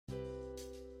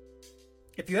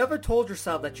If you ever told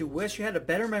yourself that you wish you had a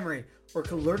better memory or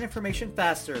could learn information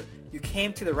faster, you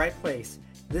came to the right place.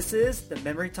 This is the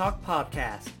Memory Talk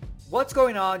Podcast. What's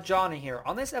going on? Johnny here.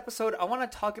 On this episode, I want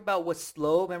to talk about what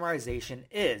slow memorization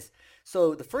is.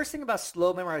 So the first thing about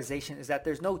slow memorization is that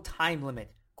there's no time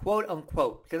limit, quote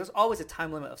unquote, because there's always a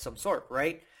time limit of some sort,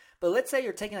 right? But let's say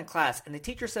you're taking a class and the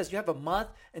teacher says you have a month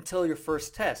until your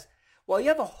first test. Well, you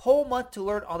have a whole month to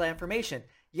learn all that information.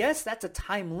 Yes, that's a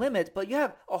time limit, but you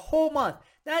have a whole month.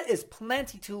 That is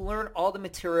plenty to learn all the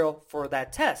material for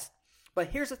that test. But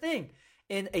here's the thing.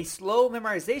 In a slow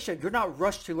memorization, you're not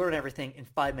rushed to learn everything in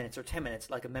 5 minutes or 10 minutes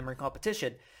like a memory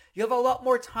competition. You have a lot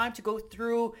more time to go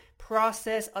through,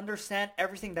 process, understand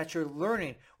everything that you're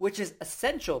learning, which is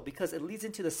essential because it leads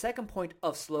into the second point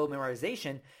of slow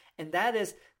memorization, and that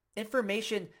is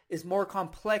information is more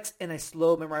complex in a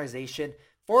slow memorization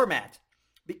format.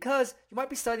 Because you might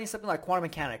be studying something like quantum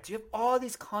mechanics. You have all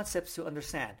these concepts to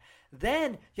understand.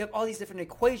 Then you have all these different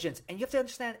equations, and you have to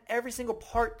understand every single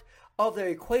part of the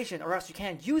equation or else you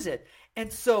can't use it.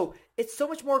 And so it's so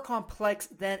much more complex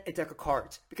than a deck of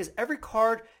cards, because every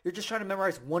card, you're just trying to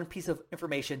memorize one piece of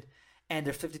information, and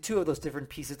there's 52 of those different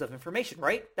pieces of information,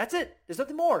 right? That's it. There's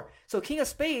nothing more. So King of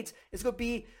Spades is going to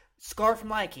be Scar from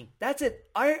Lion King. That's it.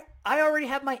 I already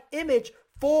have my image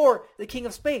for the King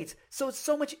of Spades. So it's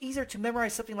so much easier to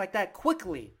memorize something like that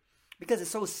quickly because it's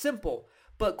so simple.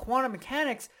 But quantum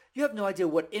mechanics, you have no idea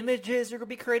what images you're going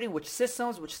to be creating, which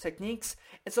systems, which techniques.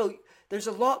 And so there's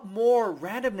a lot more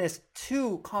randomness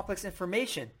to complex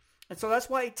information. And so that's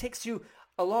why it takes you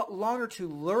a lot longer to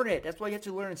learn it. That's why you have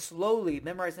to learn it slowly,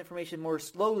 memorize information more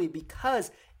slowly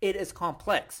because it is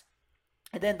complex.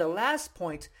 And then the last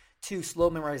point to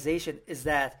slow memorization is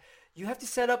that you have to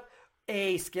set up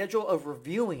a schedule of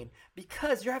reviewing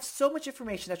because you have so much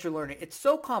information that you're learning. It's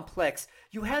so complex.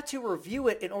 You have to review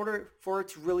it in order for it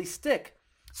to really stick.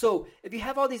 So if you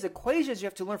have all these equations you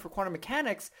have to learn for quantum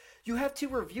mechanics, you have to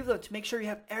review them to make sure you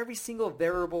have every single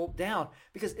variable down.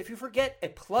 Because if you forget a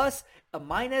plus, a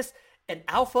minus, an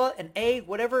alpha, an A,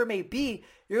 whatever it may be,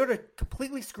 you're going to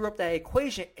completely screw up that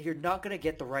equation and you're not going to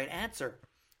get the right answer.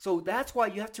 So that's why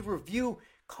you have to review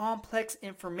complex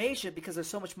information because there's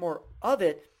so much more of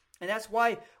it. And that's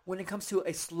why when it comes to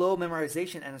a slow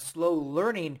memorization and a slow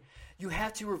learning, you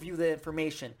have to review the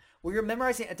information. Where you're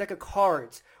memorizing a deck of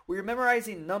cards, where you're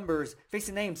memorizing numbers,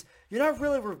 facing names, you're not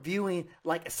really reviewing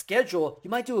like a schedule. You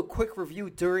might do a quick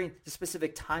review during the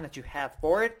specific time that you have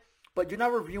for it, but you're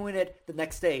not reviewing it the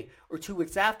next day or 2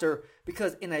 weeks after,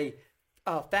 because in a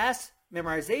fast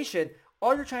memorization,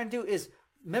 all you're trying to do is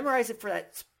memorize it for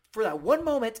that one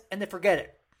moment and then forget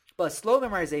it. But slow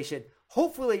memorization,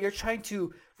 hopefully you're trying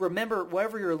to remember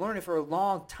whatever you're learning for a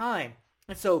long time.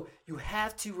 And so you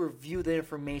have to review the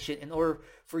information in order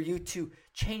for you to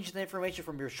change the information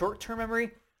from your short-term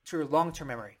memory to your long-term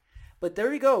memory. But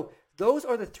there you go. Those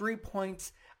are the 3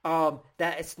 points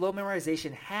that a slow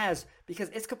memorization has, because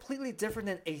it's completely different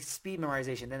than a speed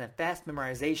memorization, than a fast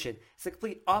memorization. It's the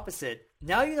complete opposite.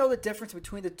 Now you know the difference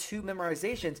between the two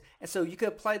memorizations, and so you can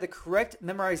apply the correct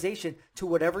memorization to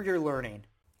whatever you're learning.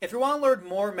 If you want to learn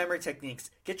more memory techniques,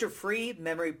 get your free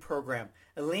memory program.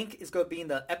 A link is going to be in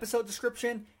the episode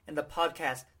description and the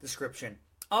podcast description.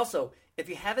 Also, if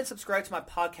you haven't subscribed to my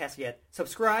podcast yet,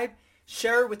 subscribe,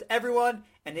 share it with everyone,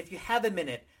 and if you have a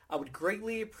minute, I would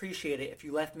greatly appreciate it if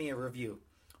you left me a review.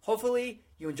 Hopefully,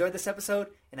 you enjoyed this episode,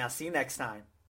 and I'll see you next time.